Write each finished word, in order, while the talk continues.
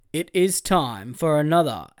It is time for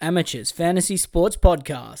another Amateurs Fantasy Sports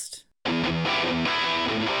Podcast.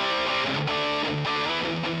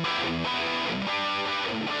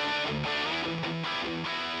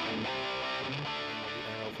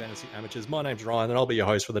 Fantasy Amateurs. My name's Ryan, and I'll be your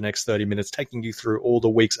host for the next 30 minutes, taking you through all the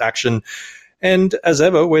week's action. And as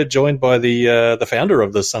ever, we're joined by the founder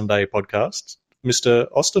of the Sunday podcast, Mr.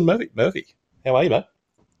 Austin Murphy. Murphy, how are you, mate?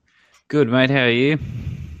 Good, mate. How are you?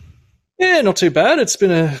 Yeah, not too bad. It's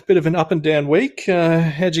been a bit of an up and down week.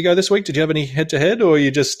 How'd you go this week? Did you have any head-to-head, or are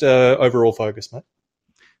you just overall focused, mate?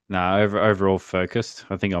 No, overall focused.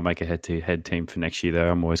 I think I'll make a head-to-head team for next year,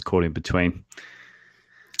 though. I'm always caught in between.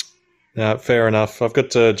 Fair enough. I've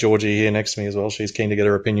got Georgie here next to me as well. She's keen to get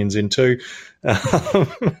her opinions in too.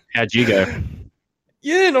 How'd you go?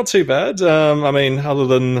 Yeah, not too bad. I mean, other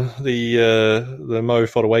than the Mo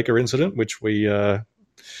Fodawaker incident, which we'll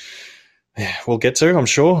get to, I'm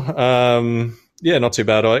sure. Yeah, not too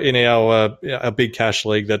bad. In our big cash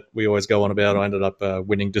league that we always go on about, I ended up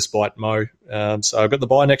winning despite Mo. So I've got the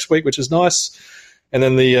bye next week, which is nice. And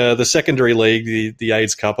then the secondary league, the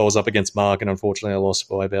AIDS Cup, I was up against Mark, and unfortunately I lost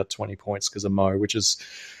by about 20 points because of Mo, which is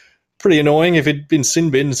pretty annoying. If it'd been sin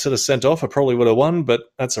bin instead of sent off, I probably would have won, but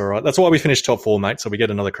that's all right. That's why we finished top 4, mate, so we get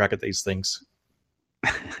another crack at these things.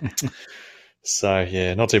 So,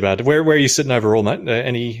 yeah, not too bad. Where are you sitting overall, mate?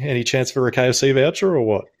 Any chance for a KFC voucher or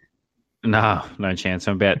what? No chance.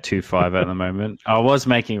 I'm about 2-5 at the moment. I was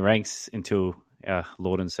making ranks until our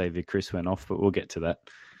Lord and Saviour Chris went off, but we'll get to that.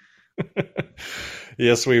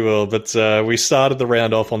 Yes, we will. But we started the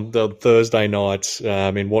round off on the Thursday night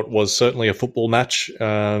in what was certainly a football match.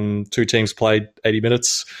 2 teams played 80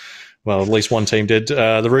 minutes. Well, at least one team did.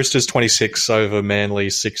 The Roosters 26 over Manly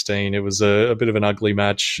 16. It was a bit of an ugly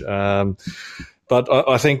match. But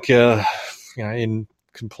I think in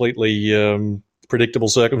completely predictable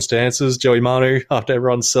circumstances, Joey Manu, after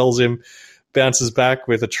everyone sells him, bounces back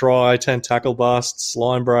with a try, 10 tackle busts,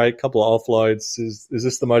 line break, couple of offloads. Is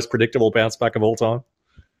this the most predictable bounce back of all time?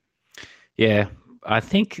 Yeah, I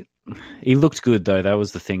think he looked good, though. That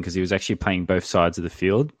was the thing, because he was actually playing both sides of the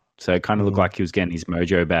field. So it kind of looked like he was getting his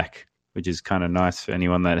mojo back, which is kind of nice for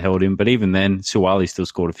anyone that held him. But even then, Suwali still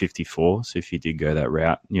scored a 54. So if you did go that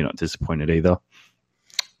route, you're not disappointed either.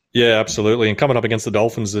 Yeah, absolutely. And coming up against the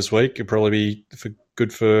Dolphins this week, it'd probably be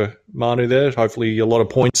good for Manu there. Hopefully a lot of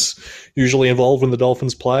points usually involved when the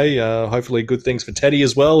Dolphins play. Hopefully good things for Teddy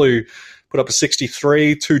as well, who put up a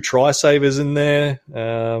 63, 2 try savers in there.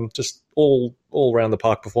 Just all around the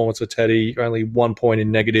park performance for Teddy. Only 1 point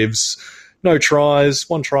in negatives. No tries,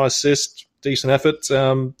 1 try assist, decent effort.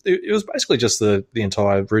 It was basically just the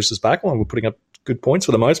entire Roosters backline were putting up good points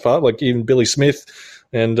for the most part, like even Billy Smith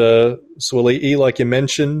and Swilly, like you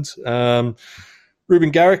mentioned.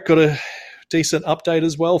 Ruben Garrick got a decent update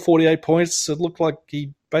as well, 48 points. It looked like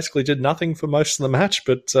he basically did nothing for most of the match,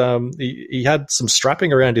 but he had some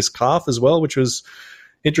strapping around his calf as well, which was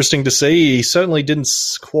interesting to see. He certainly didn't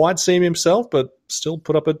quite seem himself, but still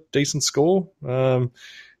put up a decent score.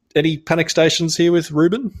 Any panic stations here with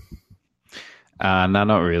Ruben? No,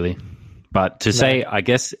 not really. But to say, I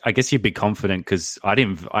guess you'd be confident because I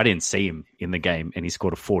didn't see him in the game, and he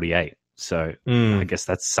scored a 48. So I guess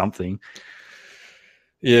that's something.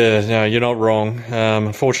 Yeah, no, you're not wrong.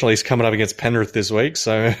 Unfortunately, he's coming up against Penrith this week,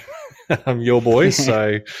 so your boys.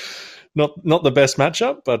 So not the best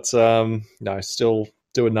matchup, but no, still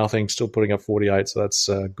doing nothing, still putting up 48. So that's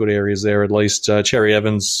good areas there at least. Cherry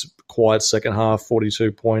Evans, quiet second half,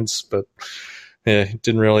 42 points, but yeah,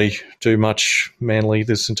 didn't really do much Manly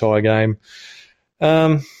this entire game.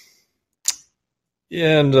 And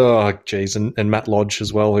Matt Lodge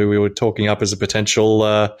as well, who we were talking up as a potential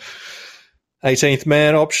 18th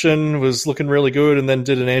man option, was looking really good, and then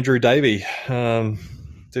did an Andrew Davey. Did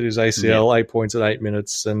his ACL, 8 points at 8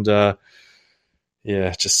 minutes, and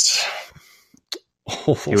just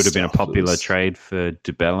awful. He would have been a popular trade for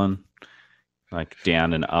DeBellin, like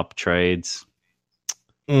down and up trades.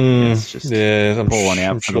 It's just I'm pour one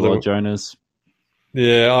out for the Lodge owners.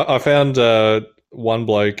 Yeah, I found one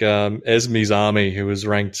bloke, Esme's Army, who was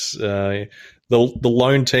ranked the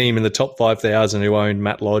lone team in the top 5,000 who owned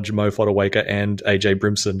Matt Lodge, Mo Fodawaker, and AJ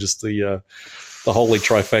Brimson, just the holy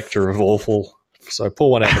trifecta of awful. So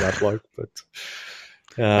pour one out for that bloke. But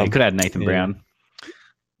you could have had Nathan Brown.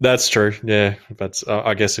 That's true, yeah. But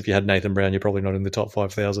I guess if you had Nathan Brown, you're probably not in the top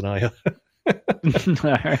 5,000, are you?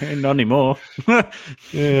 No, not anymore.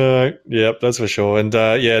 Yeah, that's for sure. And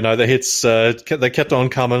the hits they kept on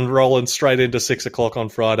coming, rolling straight into 6 o'clock on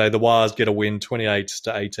Friday. The Wires get a win,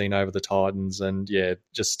 28-18 over the Titans, and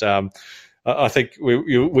I think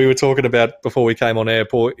we were talking about before we came on air.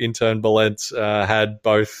 Poor intern Balent had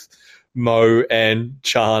both Mo and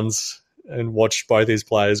Chance and watched both his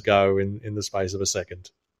players go in the space of a second.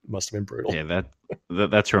 It must have been brutal. Yeah,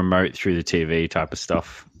 that's remote through the TV type of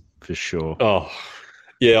stuff for sure. Oh,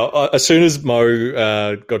 yeah. As soon as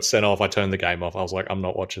Mo got sent off, I turned the game off. I was like, I'm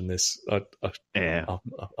not watching this. I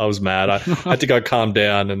was mad. I had to go calm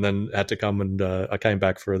down and then had to come and I came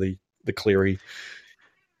back for the Cleary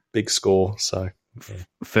big score. So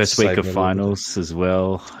first week of finals as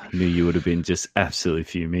well. Knew you would have been just absolutely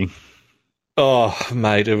fuming. Oh,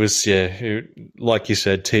 mate, it was like you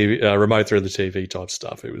said, TV remote through the TV type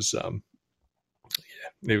stuff. It was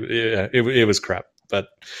it was crap, but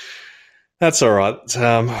that's all right.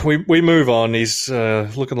 We move on. He's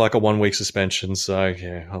looking like a 1 week suspension, so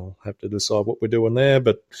yeah, I'll have to decide what we're doing there.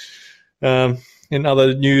 But in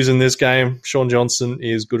other news in this game, Sean Johnson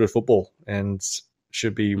is good at football and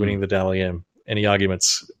should be winning the Dally M. Any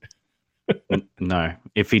arguments? No.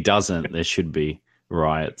 If he doesn't, there should be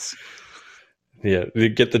riots. Yeah,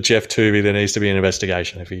 get the Jeff Tooby. There needs to be an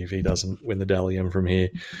investigation if he doesn't win the Dally M from here.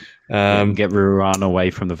 Get Ruran away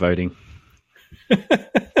from the voting.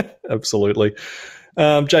 Absolutely.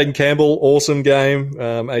 Jaden Campbell, awesome game.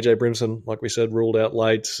 AJ Brimson, like we said, ruled out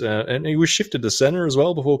late. And he was shifted to centre as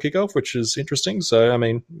well before kickoff, which is interesting. So, I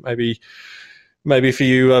mean, maybe for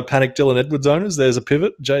you panic Dylan Edwards owners, there's a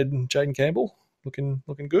pivot. Jaden Campbell looking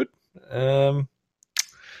good.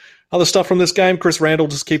 Other stuff from this game, Chris Randall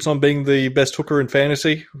just keeps on being the best hooker in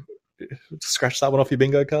fantasy. Scratch that one off your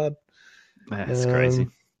bingo card. That's crazy.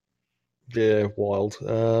 Yeah, wild.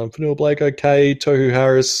 Fanua Blake, okay. Tohu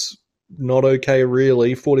Harris, not okay,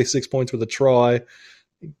 really. 46 points with a try.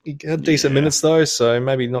 He had decent minutes, though, so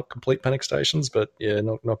maybe not complete panic stations, but yeah,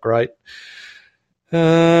 not great.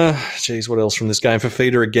 Geez, what else from this game?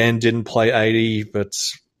 Fafita, again, didn't play 80, but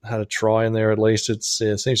had a try in there at least. It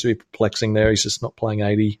seems to be perplexing there. He's just not playing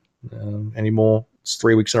 80 anymore. It's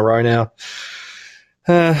 3 weeks in a row now.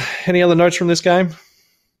 Any other notes from this game?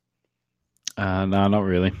 No, not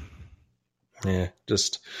really. Yeah, and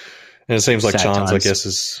it seems like Chance, I guess,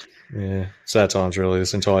 is sad times really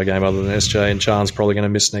this entire game. Other than SJ, and Chance probably going to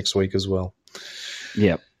miss next week as well.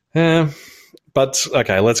 Yep. But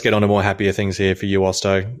okay, let's get on to more happier things here for you,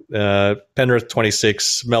 Osto. Penrith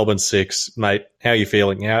 26, Melbourne 6, mate. How are you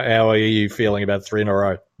feeling? How are you feeling about 3 in a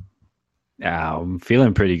row? I'm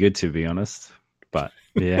feeling pretty good, to be honest. But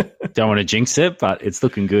yeah, don't want to jinx it, but it's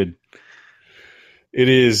looking good. It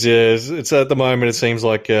is, yeah. It's at the moment, it seems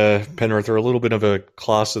like Penrith are a little bit of a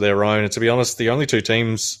class of their own. And to be honest, the only two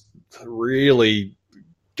teams really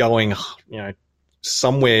going,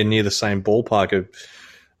 somewhere near the same ballpark of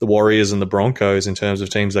the Warriors and the Broncos in terms of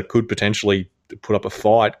teams that could potentially put up a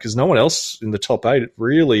fight, because no one else in the top 8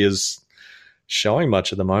 really is showing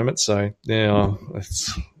much at the moment. So yeah,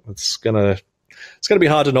 it's gonna be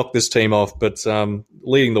hard to knock this team off. But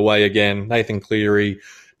leading the way again, Nathan Cleary,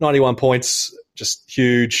 91 points. Just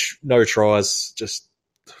huge, no tries, just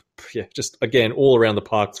again, all around the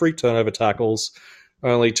park. 3 turnover tackles,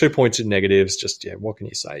 only 2 points in negatives. Just, what can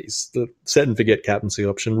you say? He's the set and forget captaincy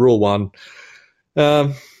option, rule 1.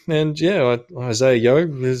 And Isaiah Yeo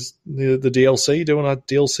is the DLC doing our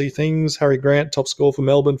DLC things. Harry Grant, top score for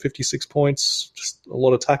Melbourne, 56 points. Just a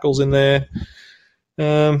lot of tackles in there.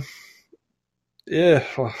 I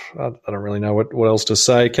don't really know what else to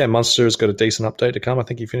say. Cam Munster has got a decent update to come. I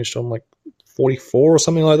think he finished on like 44 or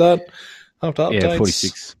something like that after updates. Yeah,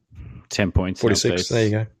 46. 10 points. 46, there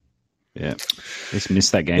you go. Yeah. Just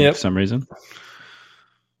missed that game for some reason.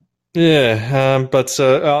 Yeah, but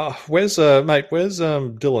where's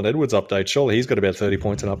Dylan Edwards' update? Surely he's got about 30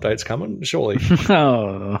 points and updates coming, surely.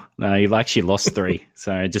 Oh, no, he actually lost 3.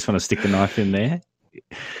 So I just want to stick the knife in there.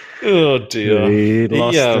 Oh, dear. He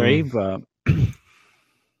lost 3, but...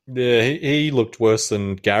 Yeah, he looked worse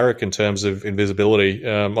than Garrick in terms of invisibility.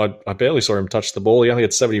 I barely saw him touch the ball. He only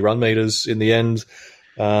had 70 run meters in the end.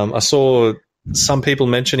 I saw some people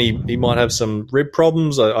mention he might have some rib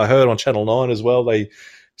problems. I heard on Channel 9 as well, they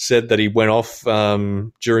said that he went off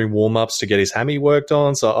during warm-ups to get his hammy worked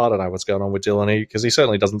on. So I don't know what's going on with Dylan, because he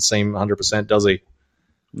certainly doesn't seem 100%, does he?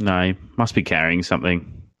 No, he must be carrying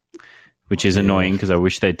something, which is annoying because I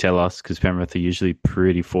wish they'd tell us, because Penrith are usually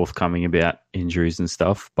pretty forthcoming about injuries and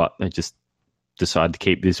stuff, but they just decide to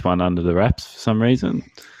keep this one under the wraps for some reason.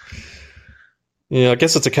 Yeah, I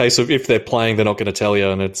guess it's a case of if they're playing, they're not going to tell you,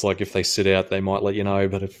 and it's like if they sit out, they might let you know,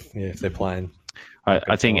 but if they're playing...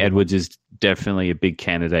 I think Edwards is definitely a big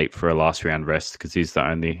candidate for a last round rest, because he's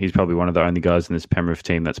probably one of the only guys in this Penrith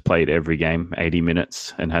team that's played every game 80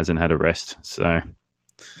 minutes and hasn't had a rest. So,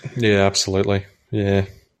 yeah, absolutely. Yeah.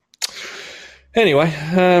 Anyway,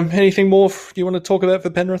 anything more you want to talk about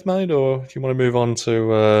for Penrith, mate, or do you want to move on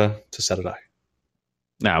to Saturday?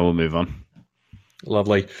 No, we'll move on.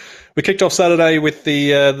 Lovely. We kicked off Saturday with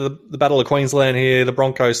the Battle of Queensland here. The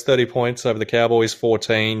Broncos 30 points over the Cowboys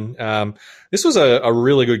 14. This was a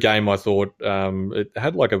really good game, I thought. It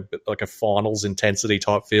had like a finals intensity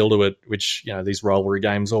type feel to it, which these rivalry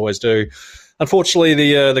games always do. Unfortunately,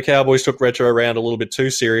 the Cowboys took retro around a little bit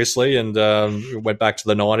too seriously and went back to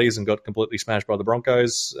the 90s and got completely smashed by the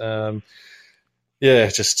Broncos.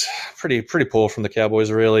 Just pretty poor from the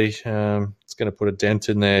Cowboys, really. It's going to put a dent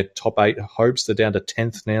in their top 8 hopes. They're down to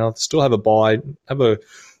 10th now. They still have a bye.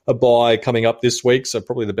 A bye coming up this week, so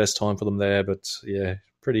probably the best time for them there. But yeah,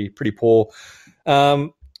 pretty poor.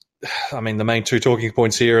 The main 2 talking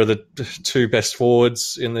points here are the 2 best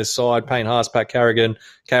forwards in this side: Payne Haas, Pat Carrigan.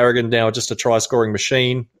 Carrigan now just a try-scoring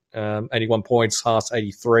machine. 81 points. Haas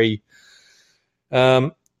 83.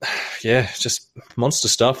 Just monster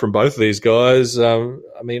stuff from both of these guys. I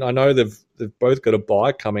know they've both got a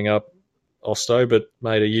bye coming up, Osto, but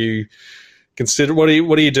mate, are you consider what are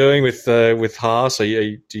you doing with Haas? Do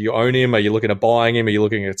you own him? Are you looking at buying him? Are you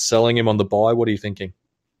looking at selling him on the buy? What are you thinking?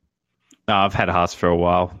 I've had Haas for a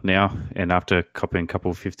while now, and after copying a couple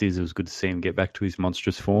of 50s, it was good to see him get back to his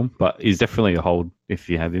monstrous form. But he's definitely a hold if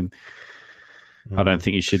you have him. I don't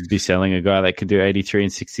think you should be selling a guy that can do 83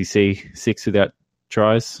 and 66 without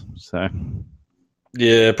tries. So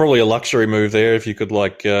yeah, probably a luxury move there. If you could,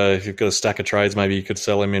 if you've got a stack of trades, maybe you could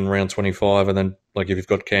sell him in round 25, and then if you've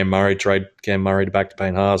got Cam Murray, trade Cam Murray back to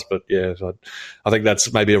Payne Haas. But yeah, I think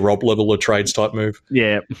that's maybe a Rob level of trades type move.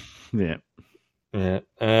 Yeah.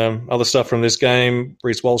 Other stuff from this game: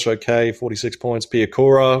 Reece Walsh, 46 points. Pia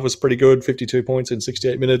Cora was pretty good, 52 points in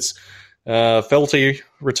 68 minutes. Felty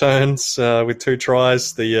returns with 2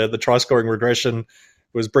 tries. The try scoring regression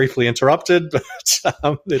was briefly interrupted, but it's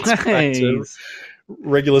back to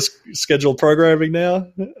regular scheduled programming now.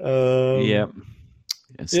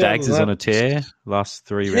 Stags is on a tear. Last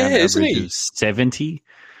 3 round average of 70.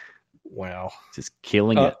 Wow. Just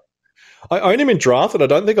killing it. I own him in draft, and I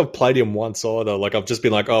don't think I've played him once either. I've just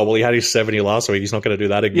been like, oh, well, he had his 70 last week. He's not going to do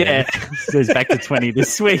that again. Yeah, so he's back to 20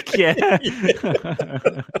 this week. Yeah.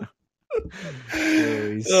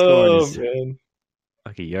 He's man.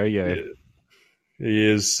 Like a yo-yo. Yeah. He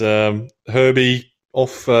is. Herbie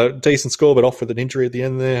off, decent score, but off with an injury at the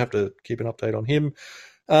end there. Have to keep an update on him.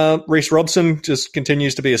 Reece Robson just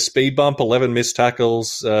continues to be a speed bump. 11 missed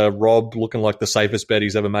tackles. Rob looking like the safest bet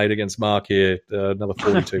he's ever made against Mark here. Another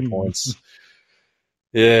 42 points.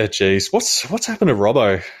 Yeah, geez. What's happened to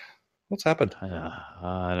Robbo? What's happened? I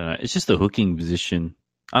don't know. It's just the hooking position.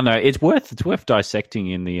 I know it's worth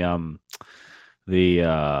dissecting in the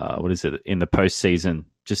what is it in the postseason.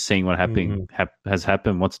 Just seeing what has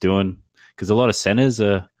happened, what's doing, because a lot of centers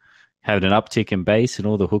are having an uptick in base, and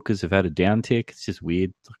all the hookers have had a downtick. It's just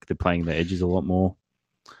weird. They're playing the edges a lot more.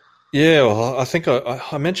 Yeah, well, I think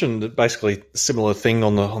I mentioned basically a similar thing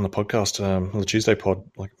on the podcast on the Tuesday pod,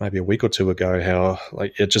 maybe a week or 2 ago. How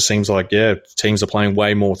it just seems teams are playing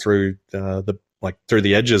way more through through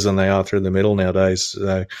the edges than they are through the middle nowadays.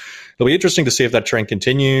 So it'll be interesting to see if that trend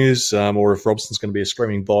continues, or if Robson's going to be a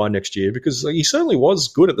screaming buy next year, because he certainly was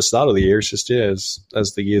good at the start of the year. It's just as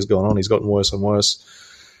the year's gone on, he's gotten worse and worse.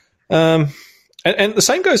 And the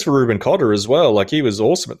same goes for Ruben Cotter as well. He was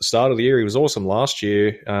awesome at the start of the year. He was awesome last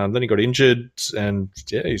year. Then he got injured, and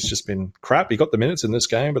he's just been crap. He got the minutes in this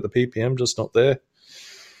game, but the PPM just not there.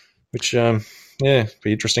 Which, be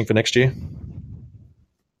interesting for next year.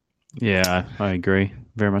 Yeah, I agree.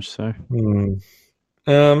 Very much so.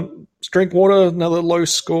 Drinkwater, another low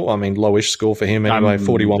score. I mean, lowish score for him anyway.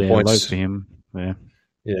 41 points. Low for him. Yeah.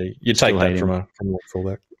 Yeah, you'd take that from a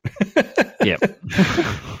fullback. Yep.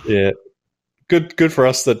 Yeah. Good for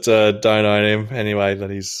us that don't own him anyway, that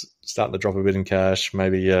he's starting to drop a bit in cash.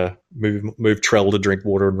 Maybe move Trell to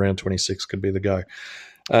Drinkwater in round 26 could be the go.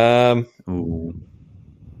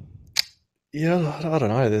 Yeah, I don't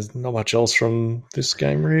know. There's not much else from this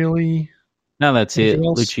game, really. No, that's anything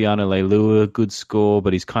else? Luciano Leilua, good score,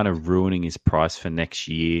 but he's kind of ruining his price for next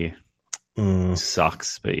year.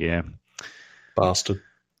 Sucks, but yeah. Bastard.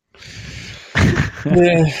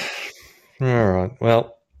 Yeah. All right.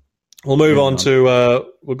 Well, we'll move on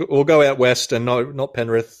to we'll go out west, and not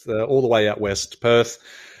Penrith, all the way out west, Perth,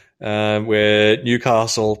 where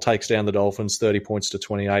Newcastle takes down the Dolphins 30 points to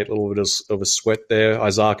 28. A little bit of a sweat there.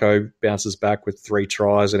 Isako bounces back with 3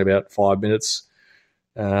 tries in about 5 minutes.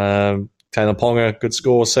 Taylor Ponga, good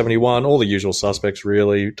score, 71. All the usual suspects,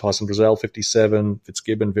 really. Tyson Frizzell, 57.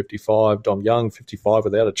 Fitzgibbon, 55. Dom Young, 55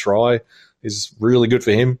 without a try. Is really good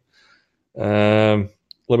for him.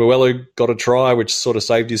 Lemuelu got a try, which sort of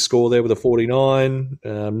saved his score there with a 49.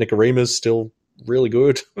 Nick Arima's still really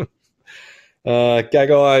good.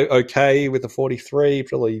 Gagai, okay with the 43.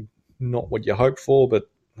 Probably not what you hoped for, but,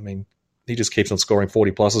 I mean, he just keeps on scoring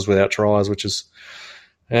 40-pluses without tries, which is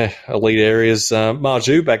elite areas.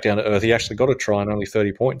 Marju back down to earth. He actually got a try and only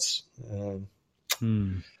 30 points.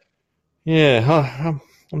 Yeah,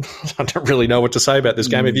 I don't really know what to say about this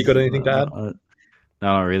game. Have you got anything to add? No,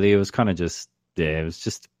 not really. It was kind of just, it was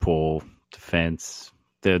just poor defense.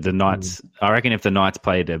 The Knights, I reckon if the Knights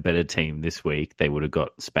played a better team this week, they would have got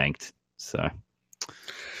spanked. So,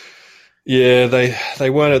 yeah, they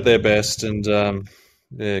weren't at their best, and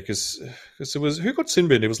because it was, who got sin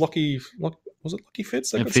bin? It was Lockie. Was it Lockie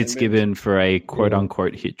Fitz? And Fitzgibbon for a quote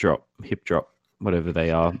unquote hip drop, whatever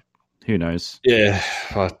they are. Who knows? Yeah,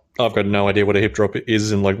 I've got no idea what a hip drop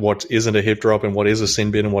is, and like what isn't a hip drop, and what is a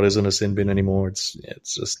sin bin, and what isn't a sin bin anymore.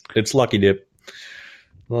 It's lucky dip.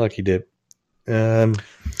 All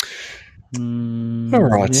right.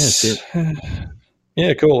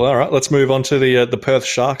 Yeah, cool. All right, let's move on to the Perth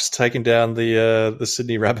Sharks taking down the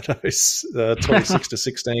Sydney Rabbitohs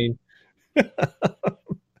 26-16.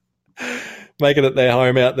 Making it their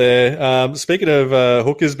home out there. Speaking of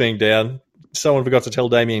hookers being down, someone forgot to tell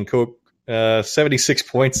Damien Cook, 76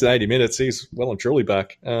 points in 80 minutes. He's well and truly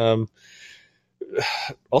back. Osto,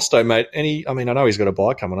 mate, I know he's got a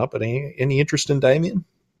bye coming up, but any interest in Damien?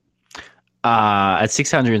 At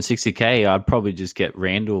 660k, I'd probably just get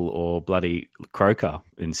Randall or bloody Croker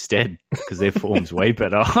instead because their form's way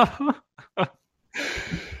better.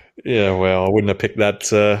 Yeah, well, I wouldn't have picked that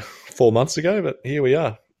 4 months ago, but here we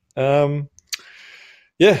are.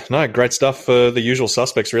 Yeah, no, great stuff for the usual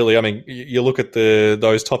suspects, really. I mean, you look at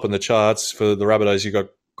those top in the charts for the Rabbitohs, you got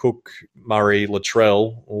Cook, Murray,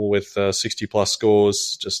 Latrell, all with 60-plus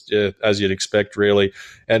scores, just as you'd expect, really.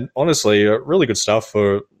 And honestly, really good stuff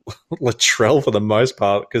for Latrell for the most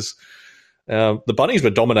part, because the Bunnies were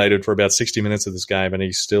dominated for about 60 minutes of this game, and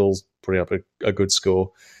he's still putting up a good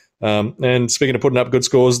score. And speaking of putting up good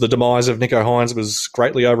scores, the demise of Nicho Hynes was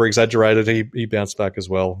greatly over-exaggerated. He bounced back as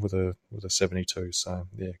well with a 72. So,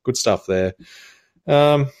 yeah, good stuff there.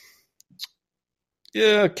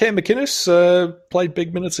 Yeah, Cam McInnes played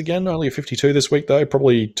big minutes again, only a 52 this week, though.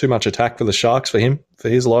 Probably too much attack for the Sharks for him, for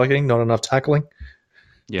his liking, not enough tackling.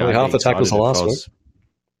 Yeah, probably half the tackles the last week.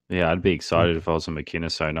 Yeah, I'd be excited if I was a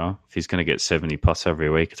McInnes owner. If he's going to get 70-plus every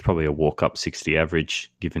week, it's probably a walk-up 60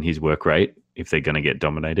 average, given his work rate, if they're going to get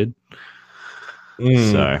dominated.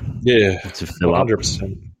 So, yeah, to fill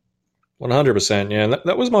 100%. 100%, yeah. And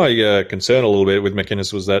that was my concern a little bit with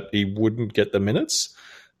McInnes, was that he wouldn't get the minutes,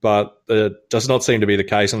 but it does not seem to be the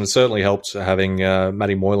case, and it certainly helped having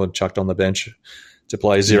Matty Moylan chucked on the bench to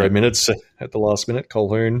play 0 minutes at the last minute.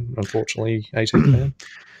 Colquhoun, unfortunately, 18 man.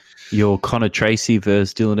 Your Connor Tracy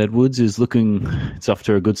versus Dylan Edwards is it's off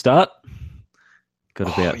to a good start.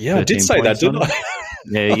 Got about I did say that, didn't I?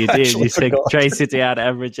 Yeah, you did. You said Tracy to out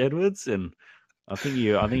average Edwards, and I think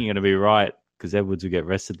you're going to be right, because Edwards will get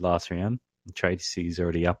rested last round. Tracy's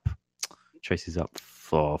already up. Tracy's up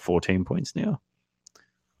for 14 points now.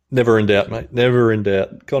 Never in doubt, mate. Never in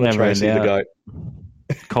doubt. Connor Tracy, the GOAT.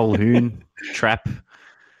 Colquhoun, Trap.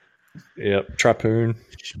 Yeah, Trappoon.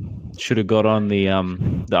 Should have got on the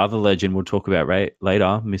other legend we'll talk about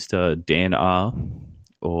later, Mr. Dan R.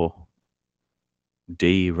 or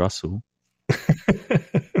D. Russell.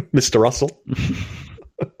 Mr. Russell.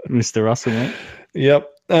 Mr. Russell, mate. Yep.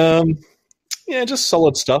 Yeah, just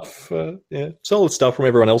solid stuff. Solid stuff from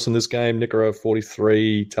everyone else in this game. Nickero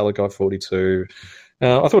 43, Talakai 42.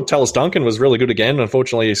 I thought Tallis Duncan was really good again.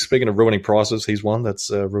 Unfortunately, speaking of ruining prices, he's one that's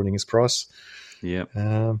ruining his price. Yeah.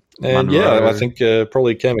 And Monroe. I think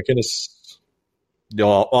probably Cam McInnes.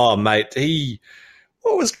 Oh, mate,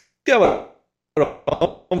 what was going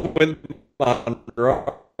on with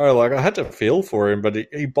Monroe? Like, I had to feel for him, but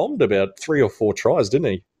he bombed about 3 or 4 tries,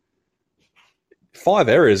 didn't he? 5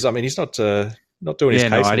 errors. I mean, he's not doing his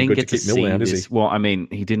case any good to keep Mill down, is he? Well, I mean,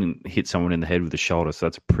 he didn't hit someone in the head with a shoulder, so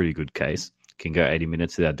that's a pretty good case. Can go 80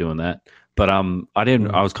 minutes without doing that. But I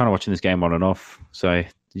didn't. I was kind of watching this game on and off. So did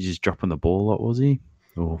you just dropping the ball a lot, was he?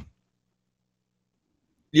 Or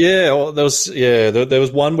yeah, well, there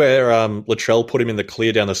was one where Latrell put him in the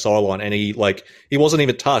clear down the sideline, and he wasn't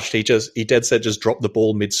even touched. He dead set just dropped the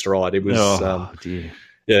ball mid stride. It was dear.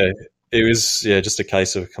 Yeah, it was just a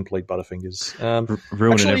case of complete butterfingers.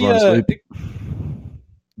 Ruining everyone's loop.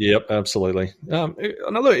 Yep, absolutely.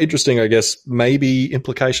 Another interesting, I guess, maybe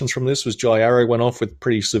implications from this was Jai Arrow went off with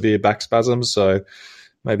pretty severe back spasms, so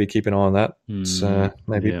maybe keep an eye on that.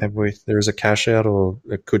 Maybe there is a cash out, or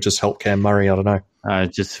it could just help Cam Murray. I don't know.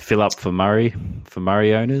 Just fill up for Murray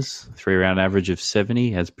owners. 3-round average of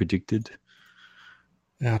 70 as predicted.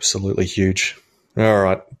 Absolutely huge. All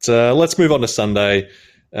right, let's move on to Sunday.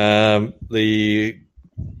 The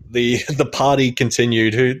party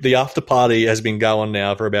continued. The after party has been going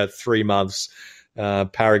now for about 3 months.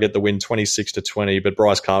 Para get the win 26-20, but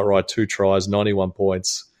Bryce Cartwright 2 tries, 91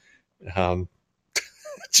 points.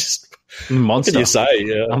 Just monster. What can you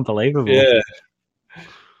say? Unbelievable. Yeah,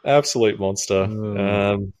 absolute monster.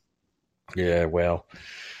 Yeah, wow.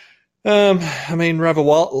 I mean,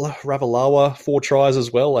 Ravalawa 4 tries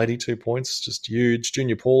as well, 82 points, just huge.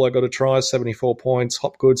 Junior Paulo got a try, 74 points.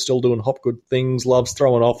 Hopgood still doing Hopgood things, loves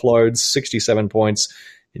throwing offloads, 67 points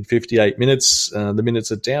in 58 minutes. The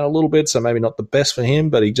minutes are down a little bit, so maybe not the best for him,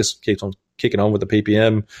 but he just keeps on kicking on with the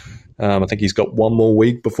PPM. I think he's got one more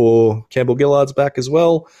week before Campbell Gillard's back as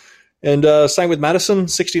well. And same with Madison,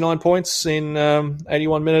 69 points in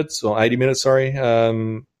 81 minutes, or 80 minutes, sorry.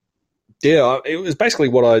 Yeah, it was basically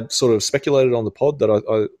what I sort of speculated on the pod that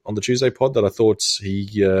I on the Tuesday pod, that I thought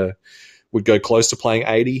he would go close to playing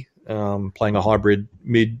 80, playing a hybrid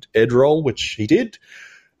mid-ed role, which he did.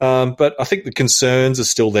 But I think the concerns are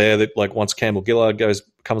still there that, like, once Campbell Gillard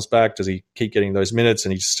comes back, does he keep getting those minutes?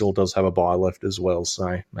 And he still does have a bye left as well,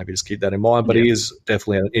 so maybe just keep that in mind. But he is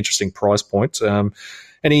definitely an interesting price point.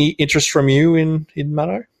 Any interest from you in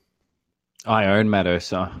Matto? I own Matto,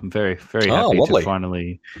 so I'm very, very happy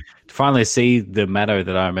to finally see the Matto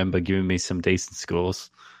that I remember giving me some decent scores.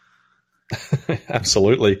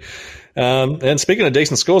 Absolutely. And speaking of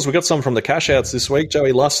decent scores, we got some from the cash outs this week.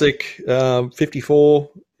 Joey Lussick, 54.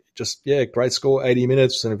 Just, great score, 80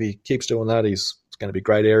 minutes. And if he keeps doing that, it's going to be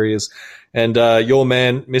great areas. And your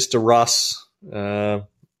man, Mr. Russ,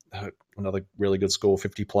 another really good score,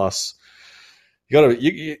 50 plus.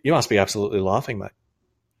 You must be absolutely laughing, mate.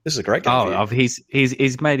 This is a great game.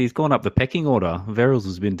 He's gone up the pecking order. Verrills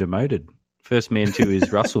has been demoted. First man to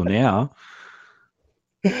is Russell now.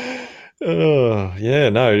 Oh, yeah,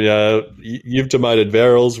 no. You've demoted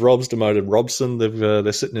Verrills. Rob's demoted Robson.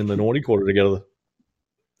 They're sitting in the naughty quarter together.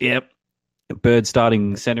 Yep. Bird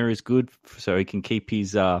starting centre is good, so he can keep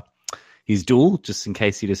his duel just in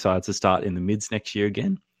case he decides to start in the mids next year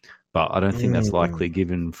again. But I don't think that's likely,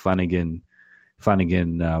 given Flanagan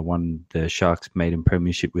won the Sharks maiden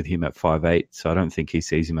premiership with him at 5'8", so I don't think he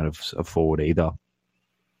sees him as a forward either.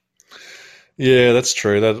 Yeah, that's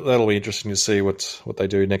true. That'll be interesting to see what they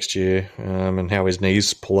do next year, and how his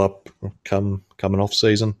knees pull up coming off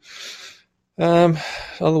season.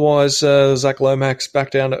 Otherwise, Zach Lomax back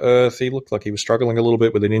down to earth. He looked like he was struggling a little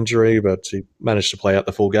bit with an injury, but he managed to play out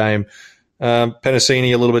the full game.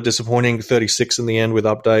 Penasini, a little bit disappointing, 36 in the end with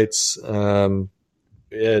updates.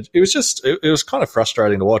 Yeah, it was kind of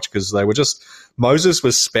frustrating to watch, because Moses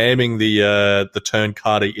was spamming the turn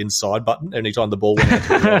Cardi inside button anytime the ball went out to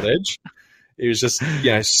the right edge. He was just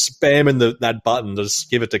spamming that button to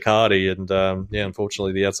just give it to Cardi, and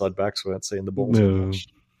unfortunately the outside backs weren't seeing the ball too much.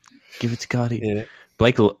 Give it to Cardi. Yeah.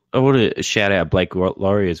 Blake, I want to shout out Blake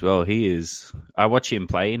Laurie as well. I watch him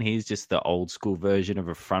play, and he's just the old school version of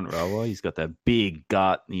a front rower. He's got that big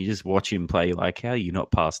gut, and you just watch him play like, how are you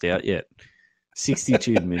not passed out yet?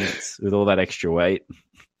 62 minutes with all that extra weight.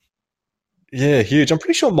 Yeah, huge. I'm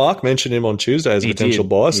pretty sure Mark mentioned him on Tuesday as a potential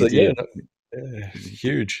buy. So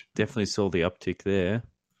huge. Definitely saw the uptick there.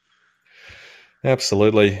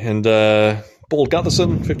 Absolutely. And Bald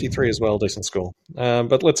Gutherson, 53 as well, decent score.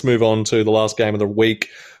 But let's move on to the last game of the week.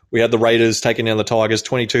 We had the Raiders taking down the Tigers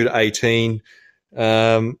 22-18.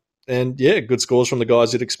 And good scores from the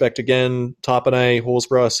guys you'd expect again. Tarpanay,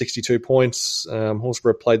 Horsburgh, 62 points.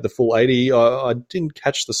 Horsburgh played the full 80. I didn't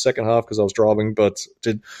catch the second half because I was driving, but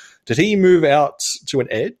did he move out to an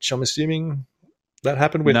edge? I'm assuming that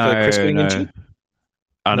happened with Chris being injured?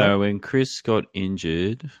 I know when Chris got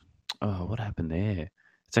injured. Oh, what happened there?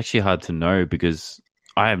 It's actually hard to know, because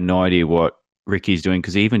I have no idea what Ricky's doing,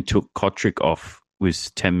 because he even took Kotrick off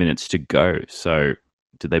with 10 minutes to go. So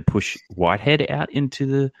did they push Whitehead out into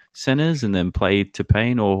the centres and then play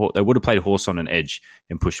Payne, or they would have played Horse on an edge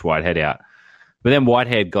and pushed Whitehead out? But then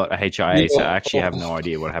Whitehead got a HIA, so I actually have no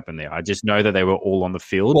idea what happened there. I just know that they were all on the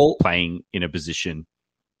field playing in a position.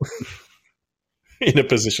 In a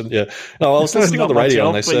position, yeah. No, I was listening on the radio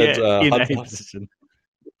and they said... in a position.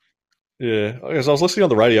 Yeah, as I was listening on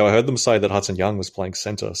the radio, I heard them say that Hudson Young was playing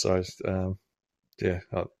centre. So, I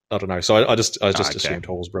don't know. So I just assumed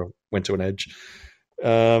Horsburgh went to an edge.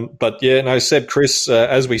 Seb Chris,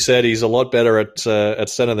 as we said, he's a lot better at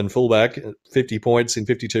centre than fullback. 50 points in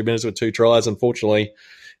 52 minutes with 2 tries. Unfortunately,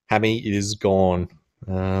 Hammy is gone.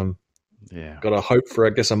 Got to hope for,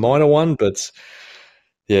 I guess, a minor one, but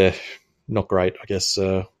not great. I guess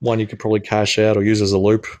one you could probably cash out or use as a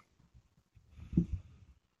loop.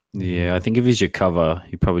 Yeah, I think if he's your cover,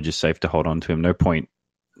 you're probably just safe to hold on to him. No point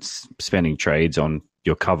spending trades on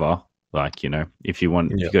your cover Like, if you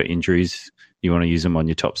Yeah. got injuries, you want to use him on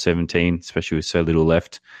your top 17, especially with so little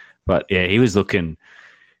left. But yeah, he was looking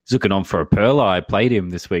on for a pearler. I played him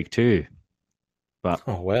this week too. But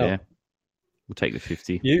Oh, wow. yeah, we'll take the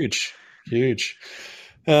 50. Huge.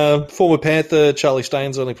 Former Panther Charlie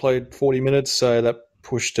Staines only played 40 minutes, so that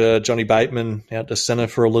pushed Johnny Bateman out to centre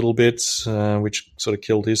for a little bit, which sort of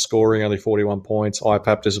killed his scoring, only 41 points.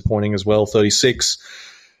 IPAP disappointing as well, 36.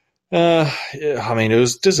 Yeah, I mean, it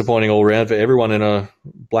was disappointing all around for everyone in a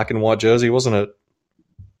black and white jersey, wasn't it?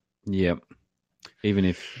 Yep. Even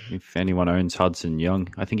if anyone owns Hudson Young,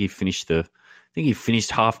 I think he finished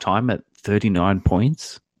half time at 39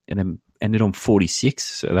 points and then ended on 46.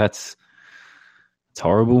 So it's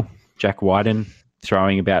horrible. Jack Wyden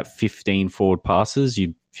throwing about 15 forward passes.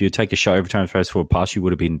 If you take a shot every time he throws forward pass, you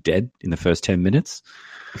would have been dead in the first 10 minutes.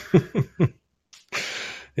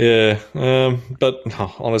 Yeah, but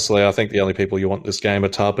honestly, I think the only people you want this game are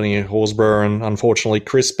Tarpany, Horsburgh, and unfortunately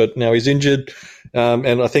Chris. But now he's injured,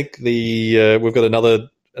 and I think we've got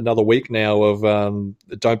another week now of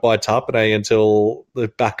don't buy Tarpany until the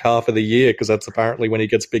back half of the year, because that's apparently when he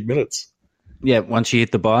gets big minutes. Yeah, once you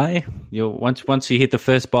hit the buy, once you hit the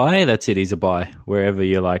first buy, that's it. He's a buy wherever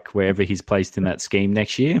he's placed in that scheme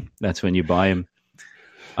next year. That's when you buy him,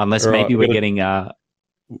 unless maybe we're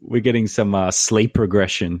getting some sleep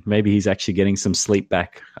regression. Maybe he's actually getting some sleep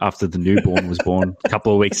back after the newborn was born a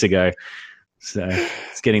couple of weeks ago. So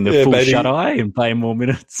it's getting the full shut eye and playing more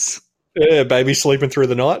minutes. Yeah, baby sleeping through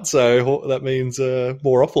the night, so that means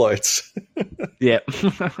more offloads. Yeah.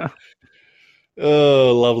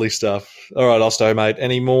 Oh, lovely stuff. All right, Osto, mate.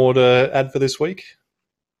 Any more to add for this week?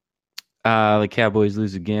 The Cowboys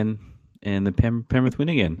lose again, and the Penrith win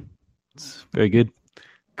again. It's very good.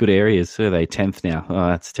 Good areas. So are they 10th now? Oh,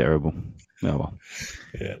 that's terrible. Oh, well.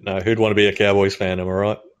 Yeah, no, who'd want to be a Cowboys fan, am I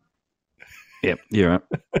right? Yep, you're right.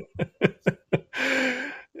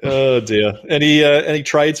 Oh, dear. Any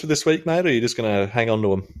trades for this week, mate, or are you just going to hang on to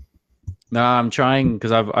them? No, I'm trying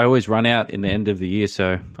because I always run out in the end of the year,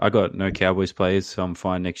 so I got no Cowboys players, so I'm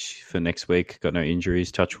fine for next week. Got no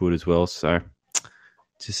injuries, touch wood as well, so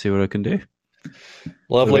just see what I can do.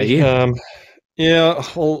 Lovely. Yeah,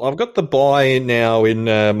 well, I've got the bye now in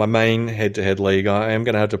my main head-to-head league. I am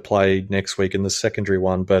going to have to play next week in the secondary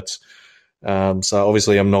one, but so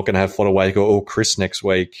obviously I'm not going to have Fodawaker or Chris next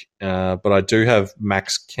week, but I do have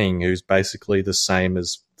Max King, who's basically the same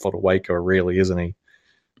as Fodawaker, really, isn't he?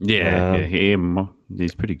 Yeah, him.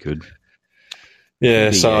 He's pretty good. Yeah,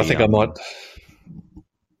 so I think I might.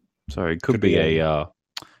 Sorry, it could be a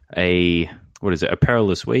what is it? A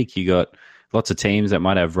perilous week. You got lots of teams that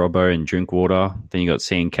might have Robbo and Drinkwater. Then you got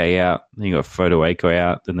CNK out. Then you got Fodawaker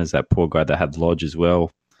out. Then there's that poor guy that had Lodge as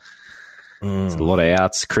well. There's a lot of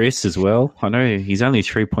outs. Chris as well. I know he's only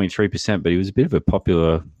 3.3%, but he was a bit of a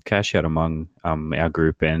popular cash out among our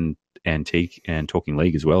group and Talking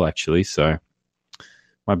League as well, actually. So.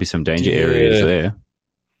 Might be some danger areas there.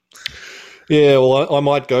 Yeah, well, I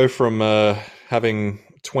might go from having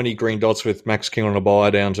 20 green dots with Max King on a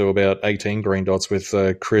bye down to about 18 green dots with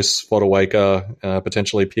Chris, Fodawaker,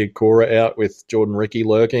 potentially Pig Cora out with Jordan Ricky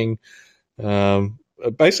lurking.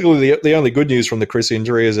 Basically, the only good news from the Chris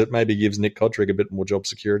injury is it maybe gives Nick Kodrick a bit more job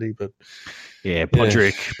security. But yeah,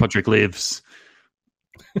 Podrick lives.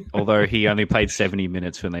 Although he only played 70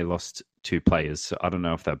 minutes when they lost 2 players, so I don't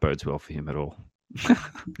know if that bodes well for him at all.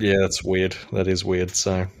 Yeah, that's weird. That is weird.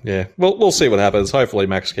 So, yeah, we'll see what happens. Hopefully,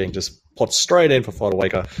 Max King just plots straight in for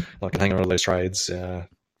Fodawaker, like hanging on those trades for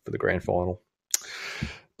the grand final.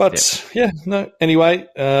 But, anyway,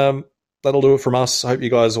 that'll do it from us. I hope you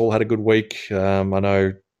guys all had a good week. I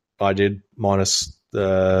know I did, minus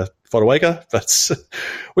Fodawaker, but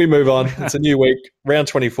we move on. It's a new week. Round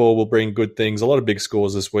 24 will bring good things. A lot of big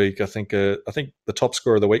scores this week. I think the top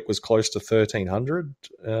score of the week was close to 1,300.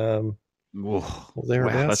 Wow,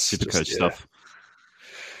 that's Supercoach stuff.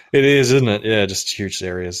 It is, isn't it? Yeah, just huge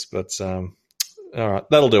areas. But all right,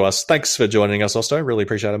 that'll do us. Thanks for joining us, Osto. Really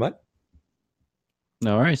appreciate it, mate.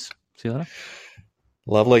 No worries. See you later.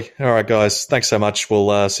 Lovely. All right, guys. Thanks so much.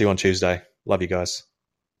 We'll see you on Tuesday. Love you guys.